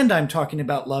 And I'm talking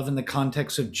about love in the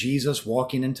context of Jesus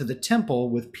walking into the temple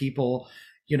with people,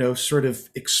 sort of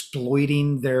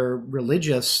exploiting their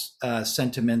religious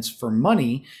sentiments for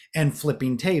money and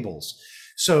flipping tables.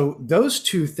 So those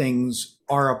two things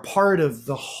are a part of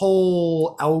the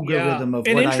whole algorithm of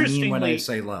what I mean when I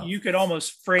say love. You could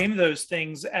almost frame those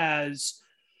things as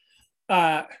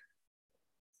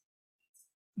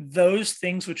those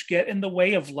things which get in the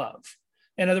way of love.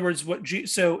 In other words,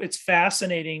 so it's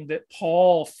fascinating that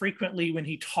Paul frequently, when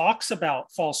he talks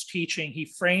about false teaching, he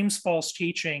frames false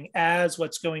teaching as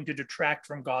what's going to detract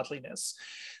from godliness.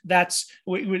 That's,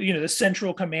 the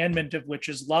central commandment of which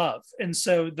is love. And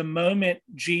so the moment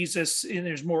Jesus, and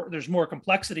there's more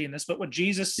complexity in this, but what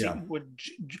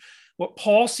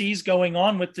Paul sees going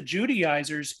on with the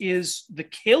Judaizers is the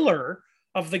killer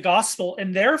of the gospel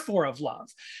and therefore of love.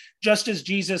 Just as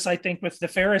Jesus, I think, with the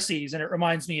Pharisees, and it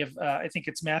reminds me of, I think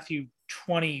it's Matthew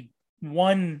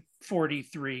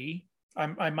 21:43.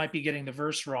 I might be getting the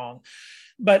verse wrong,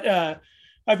 but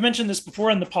I've mentioned this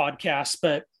before in the podcast,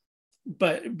 but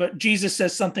Jesus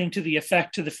says something to the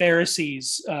effect to the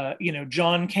Pharisees,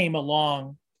 John came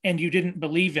along and you didn't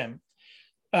believe him.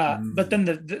 But then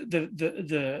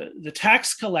the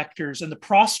tax collectors and the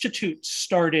prostitutes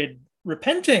started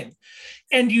repenting,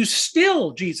 and you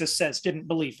still, Jesus says, didn't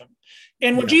believe him.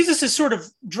 And what Yeah. Jesus is sort of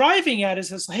driving at is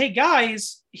this, hey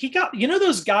guys, he got,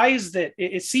 those guys that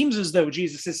it seems as though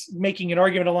Jesus is making an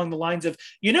argument along the lines of,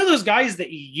 those guys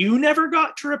that you never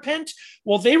got to repent.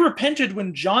 Well, they repented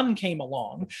when John came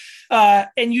along,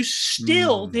 and you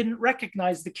still Mm. didn't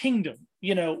recognize the kingdom,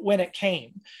 when it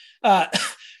came. Uh,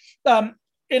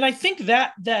 and I think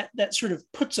that sort of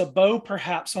puts a bow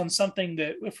perhaps on something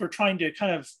that, if we're trying to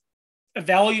kind of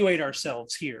evaluate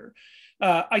ourselves here,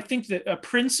 I think that a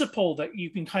principle that you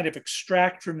can kind of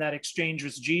extract from that exchange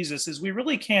with Jesus is we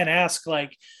really can't ask,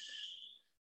 like,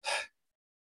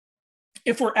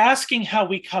 if we're asking how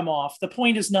we come off, the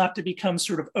point is not to become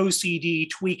sort of OCD,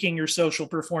 tweaking your social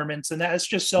performance, and that's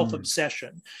just Mm.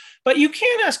 self-obsession. But you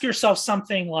can ask yourself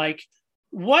something like,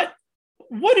 what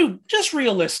do, just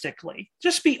realistically,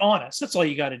 just be honest. That's all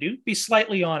you got to do. Be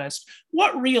slightly honest.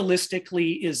 What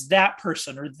realistically is that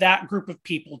person or that group of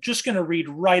people just going to read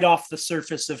right off the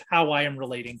surface of how I am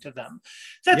relating to them?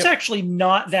 That's Yep. actually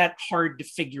not that hard to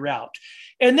figure out.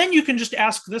 And then you can just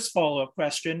ask this follow-up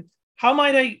question. How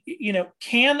might I,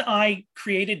 can I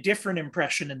create a different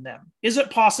impression in them? Is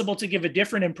it possible to give a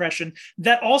different impression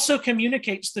that also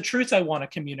communicates the truth I want to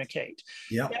communicate?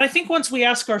 Yep. And I think once we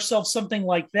ask ourselves something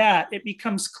like that, it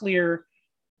becomes clear,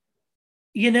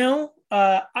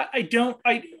 I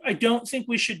don't think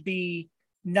we should be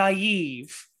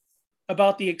naive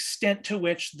about the extent to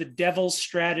which the devil's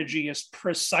strategy is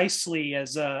precisely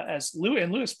as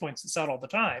Lewis points this out all the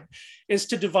time, is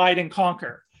to divide and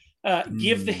conquer.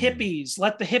 Give the Mm. hippies,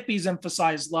 let the hippies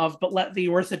emphasize love, but let the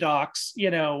Orthodox,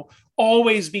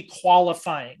 always be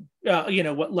qualifying,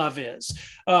 what love is,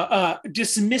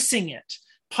 dismissing it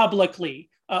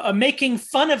publicly, making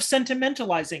fun of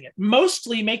sentimentalizing it,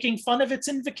 mostly making fun of its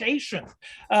invocation,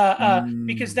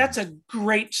 because Mm. that's a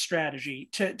great strategy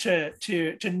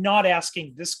to not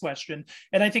asking this question.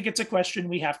 And I think it's a question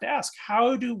we have to ask: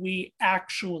 how do we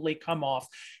actually come off?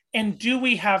 And do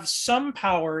we have some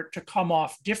power to come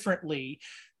off differently?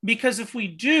 Because if we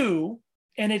do,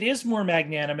 and it is more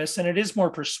magnanimous and it is more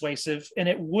persuasive, and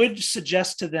it would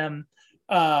suggest to them,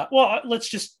 well, let's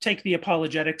just take the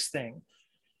apologetics thing.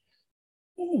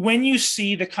 When you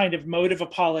see the kind of mode of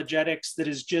apologetics that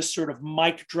is just sort of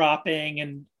mic dropping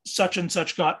and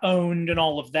such got owned and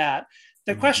all of that,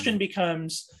 the question Mhm.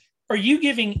 becomes, are you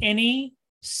giving any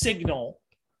signal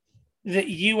that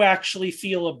you actually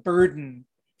feel a burden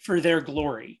for their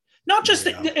glory? Not just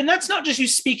Yeah. that, and that's not just you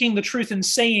speaking the truth and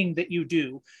saying that you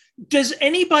do. Does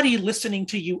anybody listening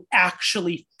to you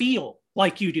actually feel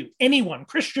like you do? Anyone,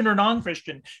 Christian or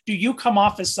non-Christian? Do you come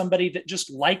off as somebody that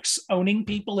just likes owning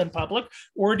people in public,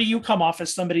 or do you come off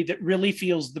as somebody that really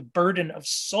feels the burden of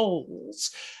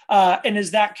souls? And is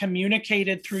that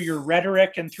communicated through your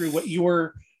rhetoric and through what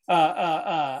you're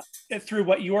Body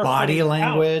putting out?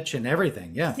 language and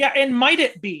everything. Yeah. Yeah, and might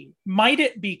it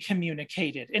be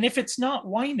communicated? And if it's not,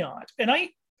 why not? And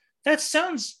that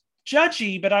sounds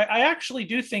judgy, but I actually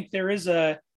do think there is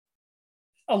a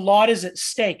lot is at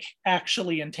stake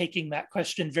actually in taking that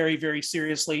question very, very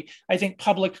seriously. I think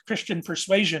public Christian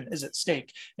persuasion is at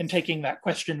stake in taking that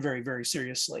question very, very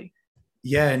seriously.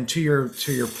 Yeah. And to your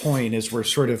point, as we're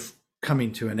sort of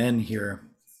coming to an end here,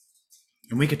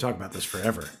 and we could talk about this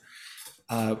forever.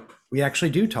 We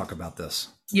actually do talk about this.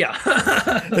 Yeah.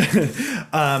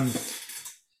 um,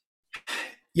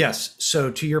 yes.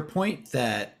 So to your point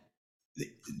that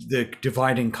the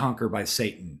divide and conquer by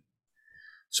Satan.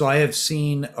 So I have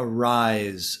seen a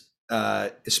rise,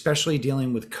 especially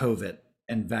dealing with COVID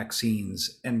and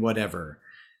vaccines and whatever.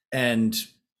 And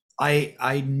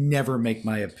I never make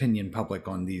my opinion public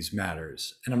on these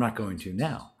matters, and I'm not going to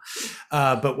now.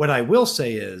 But what I will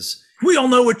say is, We all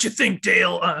know what you think,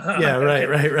 Dale. yeah, right.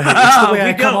 It's the way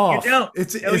I come off. You don't.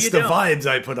 It's No, it's you the don't. vibes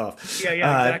I put off. Yeah,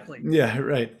 exactly. Yeah,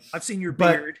 right. I've seen your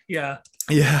But beard. Yeah.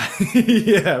 yeah,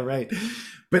 yeah, right.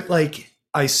 But like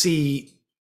I see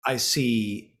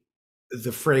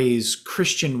the phrase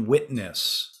Christian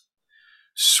witness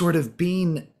sort of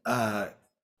being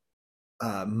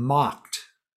mocked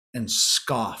and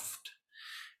scoffed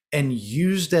and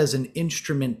used as an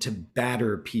instrument to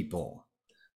batter people,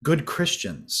 good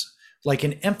Christians, like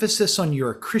an emphasis on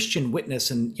your Christian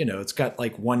witness. And, it's got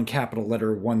like one capital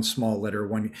letter, one small letter,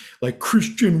 one like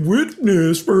Christian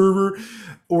witness,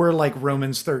 or like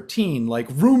Romans 13, like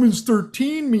Romans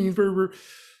 13 means,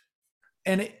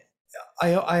 and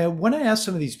I want to ask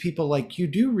some of these people, like, you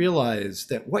do realize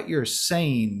that what you're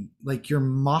saying, like, you're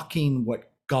mocking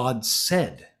what God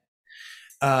said.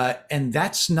 And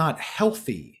that's not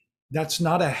healthy. That's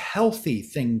not a healthy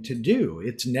thing to do.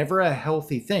 It's never a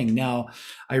healthy thing. Now,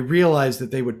 I realize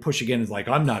that they would push again, as like,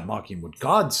 I'm not mocking what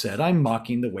God said. I'm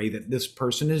mocking the way that this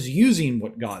person is using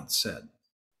what God said.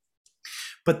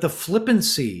 But the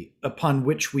flippancy upon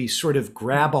which we sort of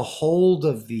grab a hold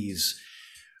of these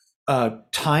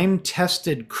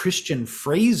time-tested Christian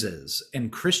phrases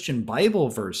and Christian Bible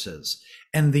verses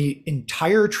and the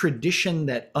entire tradition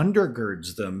that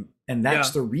undergirds them, and that's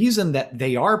Yeah. the reason that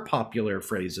they are popular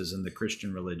phrases in the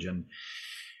Christian religion,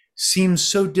 seems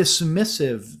so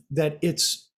dismissive that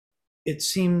it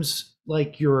seems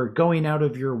like you're going out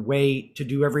of your way to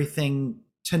do everything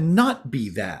to not be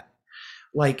that.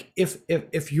 Like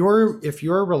if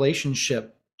your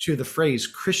relationship to the phrase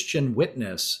Christian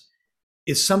witness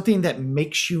is something that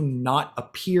makes you not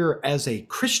appear as a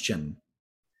Christian,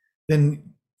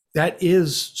 then that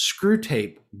is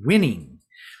Screwtape winning.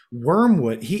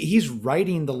 Wormwood, he's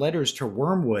writing the letters to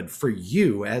Wormwood for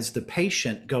you as the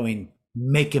patient, going,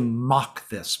 make him mock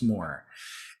this more.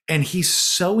 And he's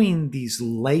sowing these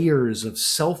layers of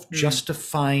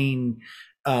self-justifying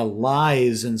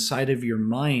lies inside of your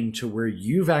mind to where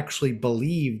you've actually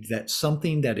believed that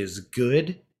something that is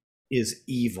good is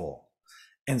evil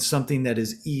and something that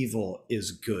is evil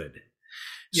is good.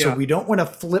 So Yeah. we don't want to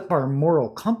flip our moral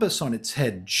compass on its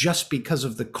head just because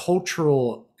of the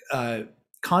cultural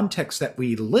context that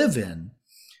we live in.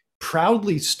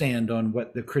 Proudly stand on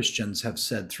what the Christians have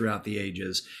said throughout the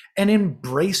ages and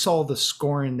embrace all the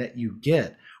scorn that you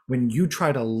get when you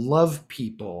try to love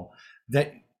people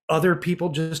that other people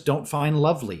just don't find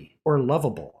lovely or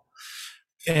lovable.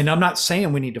 And I'm not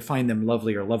saying we need to find them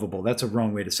lovely or lovable. That's a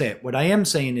wrong way to say it. What I am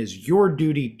saying is your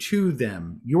duty to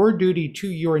them, your duty to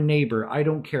your neighbor, I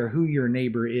don't care who your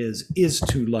neighbor is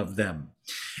to love them.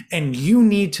 And you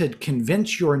need to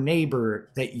convince your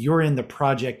neighbor that you're in the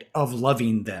project of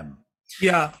loving them.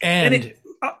 Yeah. And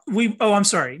And I'm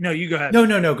sorry. No, you go ahead.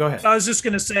 no, go ahead. I was just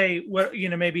going to say what,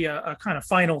 maybe a kind of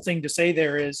final thing to say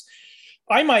there is,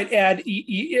 I might add,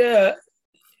 it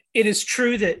is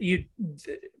true that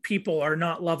people are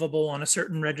not lovable on a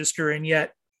certain register, and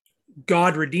yet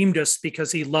God redeemed us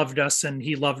because he loved us, and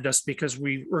he loved us because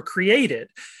we were created.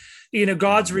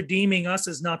 God's redeeming us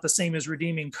is not the same as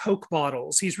redeeming Coke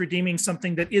bottles. He's redeeming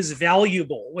something that is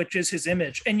valuable, which is his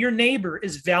image. And your neighbor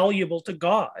is valuable to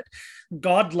God.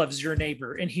 God loves your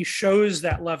neighbor, and he shows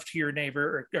that love to your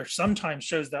neighbor, or sometimes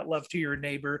shows that love to your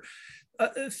neighbor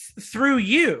through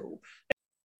you.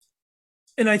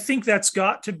 And I think that's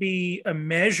got to be a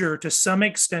measure to some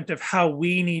extent of how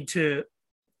we need to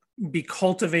be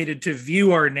cultivated to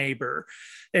view our neighbor.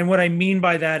 And what I mean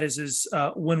by that is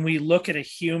when we look at a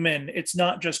human, it's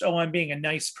not just, oh, I'm being a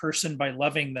nice person by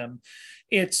loving them.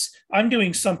 It's, I'm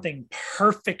doing something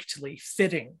perfectly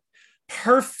fitting,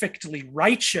 perfectly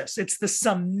righteous. It's the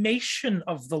summation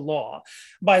of the law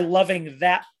by loving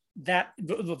that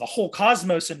the whole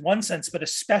cosmos in one sense, but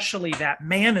especially that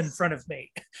man in front of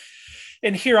me.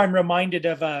 And here I'm reminded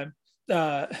of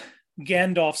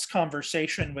Gandalf's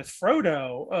conversation with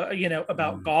Frodo,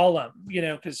 about Gollum,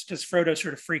 because Frodo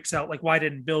sort of freaks out, like, why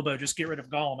didn't Bilbo just get rid of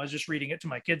Gollum? I was just reading it to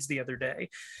my kids the other day.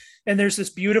 And there's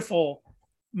this beautiful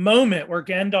moment where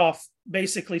Gandalf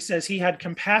basically says he had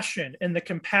compassion, and the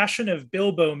compassion of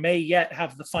Bilbo may yet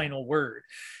have the final word.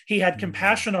 He had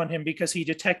compassion on him because he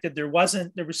detected there was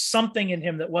something in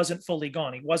him that wasn't fully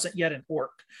gone. He wasn't yet an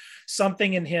orc,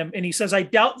 something in him. And he says, I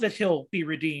doubt that he'll be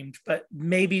redeemed, but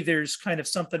maybe there's kind of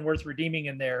something worth redeeming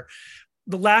in there.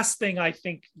 The last thing I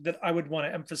think that I would want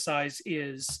to emphasize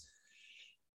is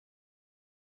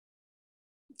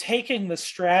taking the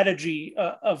strategy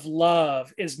of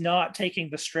love is not taking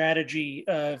the strategy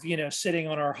of, sitting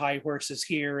on our high horses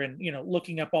here and,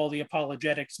 looking up all the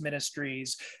apologetics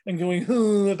ministries and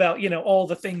going about, all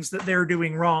the things that they're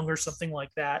doing wrong or something like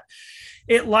that.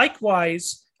 It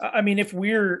likewise, I mean, if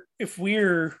we're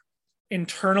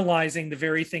internalizing the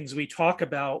very things we talk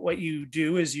about, what you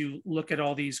do is you look at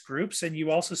all these groups and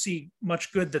you also see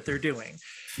much good that they're doing.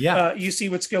 Yeah. You see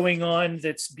what's going on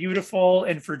that's beautiful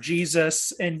and for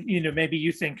Jesus, and maybe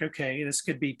you think, okay, this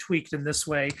could be tweaked in this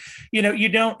way. You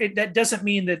don't. That doesn't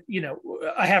mean that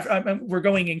we're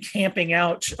going and camping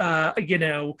out,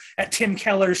 at Tim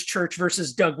Keller's church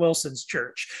versus Doug Wilson's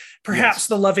church. Perhaps yes.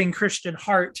 The loving Christian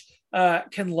heart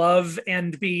can love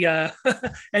and be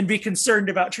and be concerned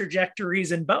about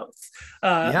trajectories in both,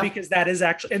 because that is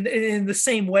actually in the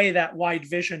same way that wide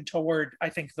vision toward, I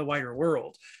think, the wider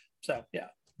world. So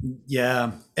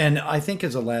yeah, and I think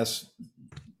as a last,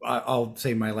 I'll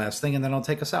say my last thing, and then I'll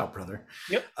take us out, brother.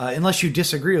 Yep. Unless you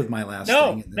disagree with my last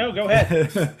thing. No, go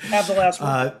ahead. Have the last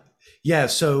one. Yeah.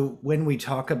 So when we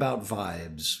talk about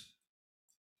vibes,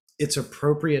 it's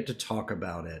appropriate to talk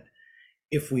about it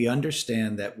if we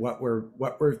understand that what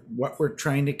we're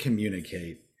trying to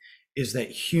communicate is that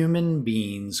human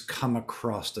beings come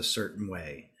across a certain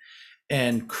way,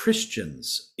 and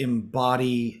Christians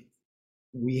embody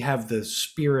we have the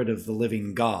spirit of the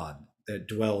living God that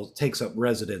takes up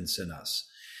residence in us.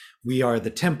 We are the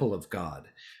temple of God.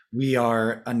 We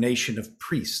are a nation of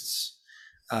priests.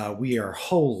 We are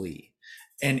holy.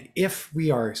 And if we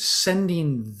are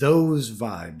sending those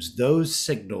vibes, those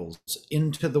signals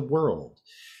into the world,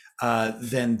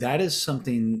 then that is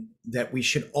something that we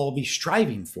should all be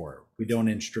striving for. We don't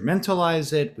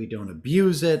instrumentalize it, we don't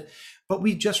abuse it, but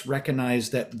we just recognize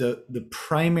that the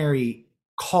primary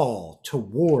call to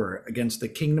war against the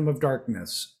kingdom of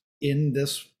darkness in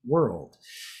this world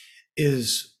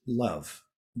is love.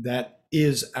 That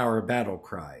is our battle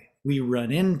cry. We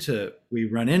run into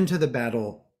the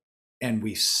battle and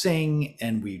we sing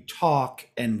and we talk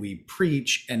and we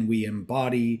preach and we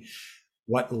embody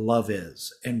what love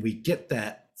is. And we get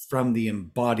that from the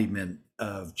embodiment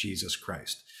of Jesus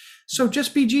Christ. So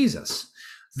just be Jesus.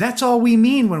 That's all we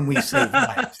mean when we say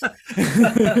vibes.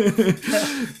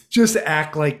 Just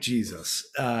act like Jesus.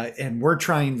 And we're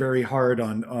trying very hard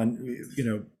on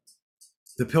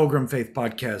the Pilgrim Faith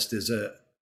podcast is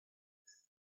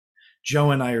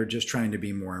Joe and I are just trying to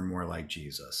be more and more like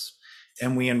Jesus.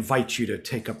 And we invite you to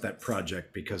take up that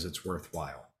project because it's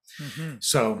worthwhile. Mm-hmm.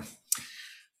 So,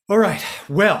 all right.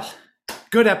 Well,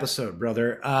 good episode,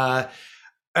 brother.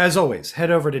 As always,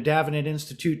 head over to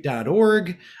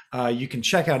davenetinstitute.org. You can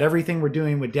check out everything we're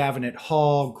doing with Davenet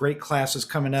Hall. Great classes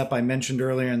coming up. I mentioned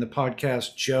earlier in the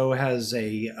podcast, Joe has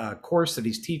a course that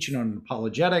he's teaching on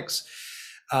apologetics.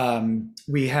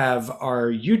 We have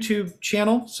our YouTube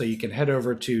channel, so you can head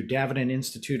over to Davenet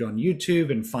Institute on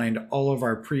YouTube and find all of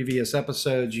our previous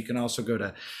episodes. You can also go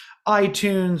to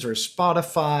iTunes or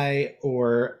Spotify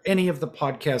or any of the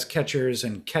podcast catchers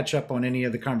and catch up on any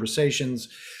of the conversations.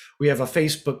 We have a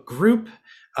Facebook group.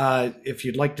 If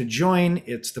you'd like to join,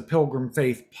 it's the Pilgrim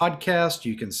Faith Podcast.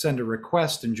 You can send a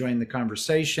request and join the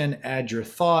conversation, add your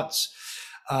thoughts,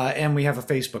 and we have a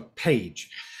Facebook page.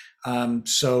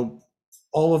 So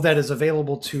all of that is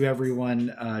available to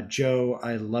everyone. Joe,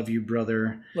 I love you,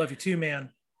 brother. Love you too, man.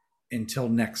 Until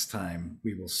next time,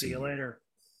 we will see you later.